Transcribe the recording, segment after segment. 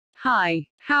Hi,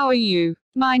 how are you?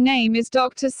 My name is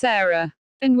Dr. Sarah,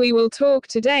 and we will talk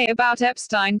today about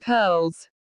Epstein pearls.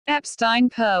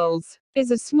 Epstein pearls is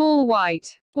a small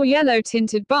white or yellow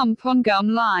tinted bump on gum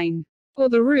line or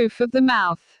the roof of the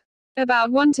mouth, about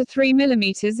 1 to 3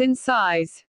 millimeters in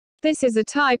size. This is a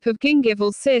type of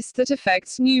gingival cyst that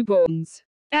affects newborns.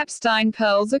 Epstein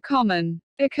pearls are common,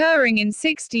 occurring in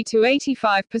 60 to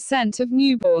 85% of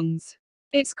newborns.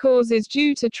 Its cause is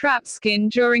due to trapped skin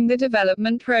during the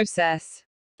development process.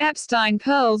 Epstein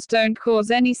pearls don't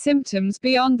cause any symptoms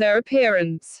beyond their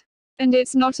appearance, and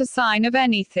it's not a sign of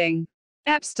anything.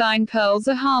 Epstein pearls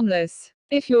are harmless.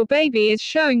 If your baby is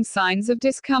showing signs of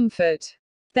discomfort,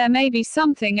 there may be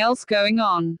something else going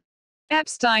on.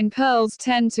 Epstein pearls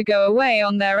tend to go away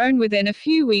on their own within a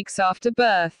few weeks after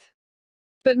birth,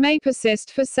 but may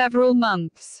persist for several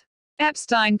months.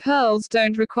 Epstein pearls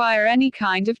don't require any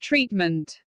kind of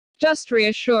treatment, just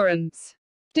reassurance.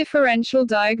 Differential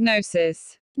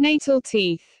diagnosis. Natal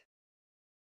teeth.